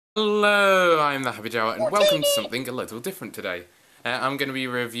Hello, I'm TheHappyJawah and welcome to something a little different today. I'm going to be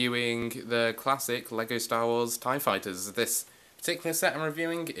reviewing the classic LEGO Star Wars TIE Fighters. This particular set I'm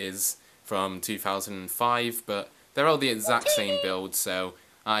reviewing is from 2005, but they're all the exact same build, so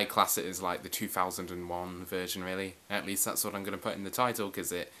I class it as like the 2001 version really. At least that's what I'm going to put in the title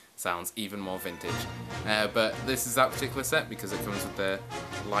because it sounds even more vintage. But this is that particular set because it comes with the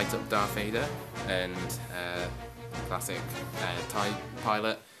light up Darth Vader and classic TIE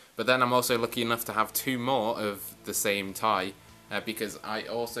pilot. But then I'm also lucky enough to have two more of the same TIE, because I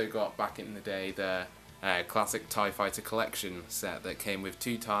also got back in the day the classic TIE Fighter collection set that came with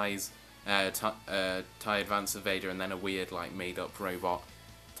two TIEs, TIE Advance of Vader and then a weird like made up robot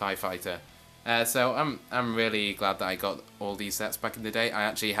TIE Fighter. So I'm really glad that I got all these sets back in the day. I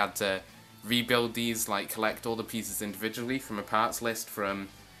actually had to rebuild these, like collect all the pieces individually from a parts list from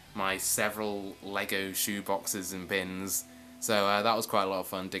my several LEGO shoe boxes and bins. So that was quite a lot of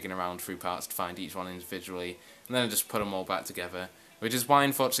fun digging around through parts to find each one individually, and then I just put them all back together. Which is why,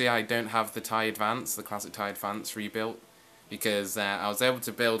 unfortunately, I don't have the TIE Advance, the classic TIE Advance rebuilt, because I was able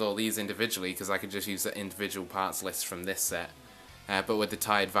to build all these individually because I could just use the individual parts list from this set. But with the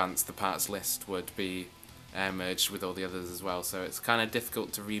TIE Advance, the parts list would be merged with all the others as well, so it's kind of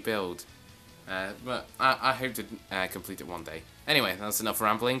difficult to rebuild. But I hope to complete it one day. Anyway, that's enough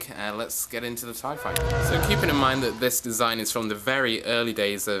rambling. Let's get into the TIE Fighter. So keeping in mind that this design is from the very early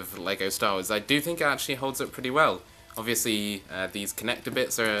days of LEGO Star Wars, I do think it actually holds up pretty well. Obviously, these connector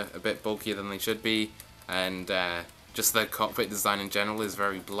bits are a bit bulkier than they should be, and just the cockpit design in general is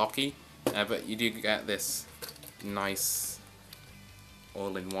very blocky. But you do get this nice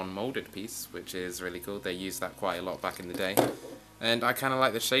all-in-one molded piece, which is really cool. They used that quite a lot back in the day. And I kind of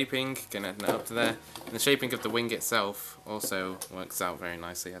like the shaping, connecting it up to there. And the shaping of the wing itself also works out very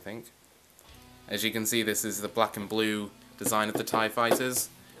nicely, I think. As you can see, this is the black and blue design of the TIE Fighters.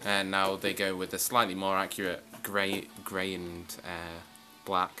 And now they go with a slightly more accurate grey and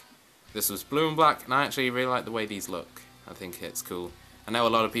black. This was blue and black, and I actually really like the way these look. I think it's cool. I know a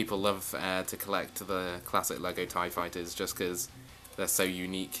lot of people love to collect the classic LEGO TIE Fighters just because they're so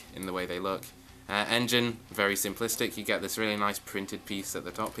unique in the way they look. Engine, very simplistic. You get this really nice printed piece at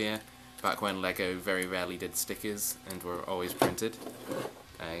the top here. Back when LEGO very rarely did stickers and were always printed.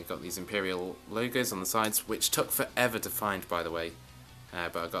 You got these Imperial logos on the sides, which took forever to find, by the way.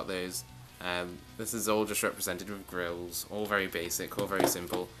 But I got those. This is all just represented with grills, all very basic, all very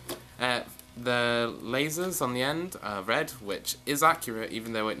simple. The lasers on the end are red, which is accurate,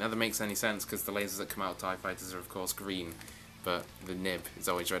 even though it never makes any sense because the lasers that come out of TIE Fighters are of course green, but the nib is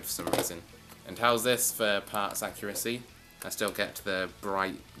always red for some reason. And how's this for parts accuracy? I still get the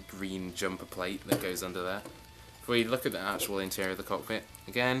bright green jumper plate that goes under there. If we look at the actual interior of the cockpit,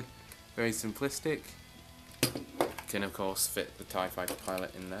 again, very simplistic. Can of course fit the TIE Fighter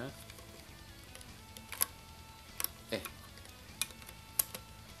pilot in there.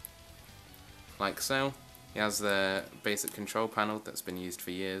 Like so. He has the basic control panel that's been used for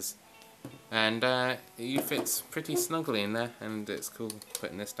years. And he fits pretty snugly in there, and it's cool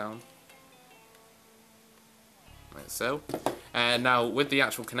putting this down. Like so. Now with the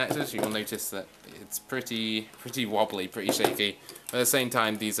actual connectors, you will notice that it's pretty wobbly, pretty shaky. But at the same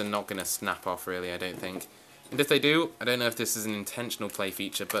time, these are not going to snap off really, I don't think. And if they do, I don't know if this is an intentional play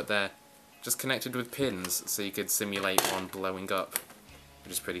feature, but they're just connected with pins, so you could simulate one blowing up,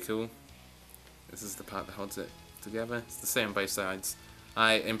 which is pretty cool. This is the part that holds it together. It's the same on both sides.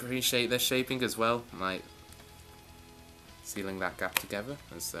 I appreciate their shaping as well, like sealing that gap together,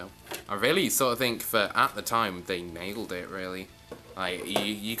 as so. I really sort of think for at the time they nailed it really. Like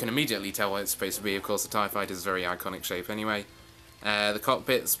you can immediately tell what it's supposed to be. Of course, the TIE Fighter is a very iconic shape anyway. The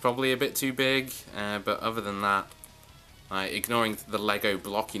cockpit's probably a bit too big, but other than that, ignoring the LEGO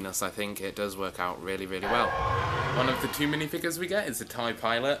blockiness, I think it does work out really well. One of the two minifigures we get is the TIE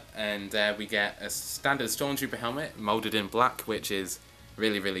Pilot, and we get a standard Stormtrooper helmet molded in black, which is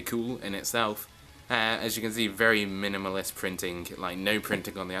really cool in itself. As you can see, very minimalist printing, like no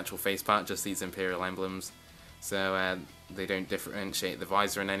printing on the actual face part, just these Imperial emblems. So they don't differentiate the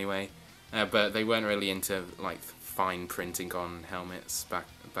visor in any way. But they weren't really into like fine printing on helmets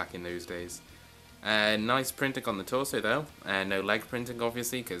back in those days. Nice printing on the torso though. No leg printing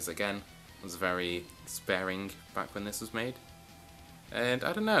obviously, because again, it was very sparing back when this was made. And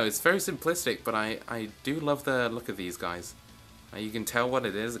I don't know, it's very simplistic, but I do love the look of these guys. You can tell what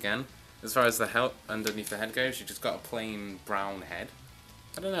it is again. As far as the underneath the head goes, you just got a plain brown head.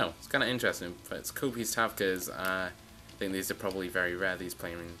 I don't know, it's kind of interesting, but it's a cool piece to have because I think these are probably very rare, these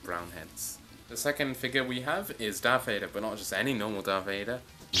plain brown heads. The second figure we have is Darth Vader, but not just any normal Darth Vader.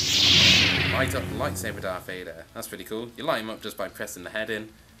 Light up lightsaber Darth Vader. That's pretty cool. You light him up just by pressing the head in.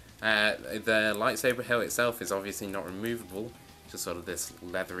 The lightsaber hilt itself is obviously not removable, just sort of this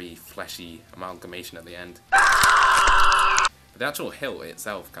leathery, fleshy amalgamation at the end. But the actual hilt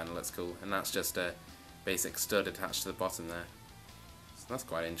itself kind of looks cool, and that's just a basic stud attached to the bottom there. So that's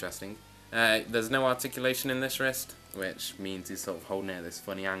quite interesting. There's no articulation in this wrist, which means he's sort of holding it at this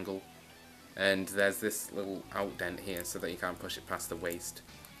funny angle. And there's this little outdent here so that you can't push it past the waist.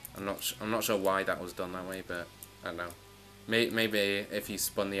 I'm not sure why that was done that way, but I don't know. Maybe if you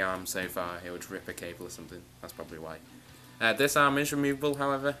spun the arm so far, it would rip a cable or something. That's probably why. This arm is removable,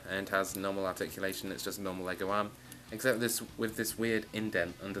 however, and has normal articulation. It's just a normal Lego arm, except with this weird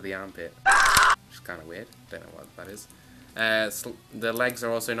indent under the armpit, which is kind of weird. Don't know what that is. The legs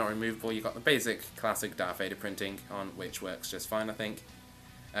are also not removable. You've got the basic classic Darth Vader printing on, which works just fine, I think.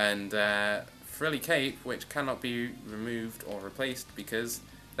 And frilly cape, which cannot be removed or replaced because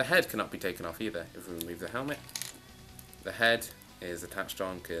the head cannot be taken off either if we remove the helmet. The head is attached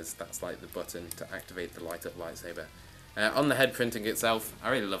on because that's like the button to activate the light up lightsaber. On the head printing itself, I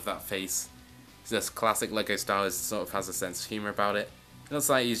really love that face. It's just classic Lego Star Wars, sort of has a sense of humour about it. It looks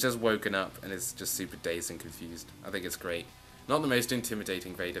like he's just woken up and is just super dazed and confused. I think it's great. Not the most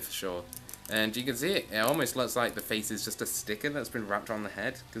intimidating Vader for sure. And you can see it, it almost looks like the face is just a sticker that's been wrapped on the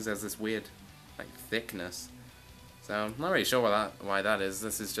head because there's this weird like thickness. So I'm not really sure why that is.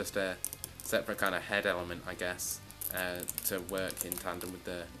 This is just a separate kind of head element, I guess, to work in tandem with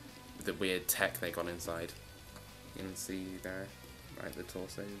the weird tech they got inside. You can see there, right, the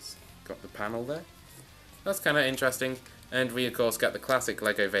torso's got the panel there. That's kind of interesting. And we of course get the classic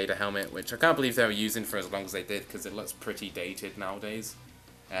Lego Vader helmet, which I can't believe they were using for as long as they did because it looks pretty dated nowadays.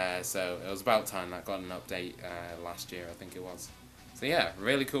 So it was about time that got an update last year, I think it was. So yeah,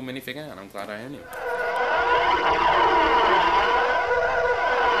 really cool minifigure, and I'm glad I own him.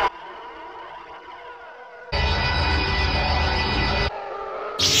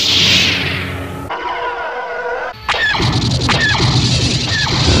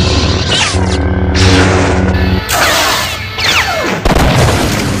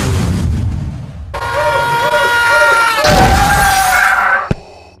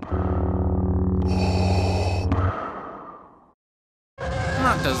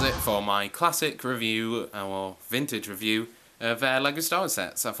 That does it for my classic review, or vintage review, of LEGO Star Wars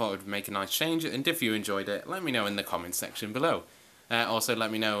sets. I thought it would make a nice change, and if you enjoyed it, let me know in the comments section below. Also,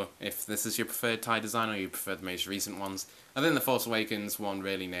 let me know if this is your preferred tie design or you prefer the most recent ones. I think the Force Awakens one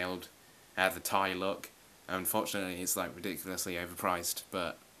really nailed the tie look. Unfortunately, it's like ridiculously overpriced,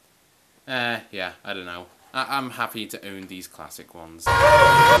 but yeah, I don't know. I'm happy to own these classic ones.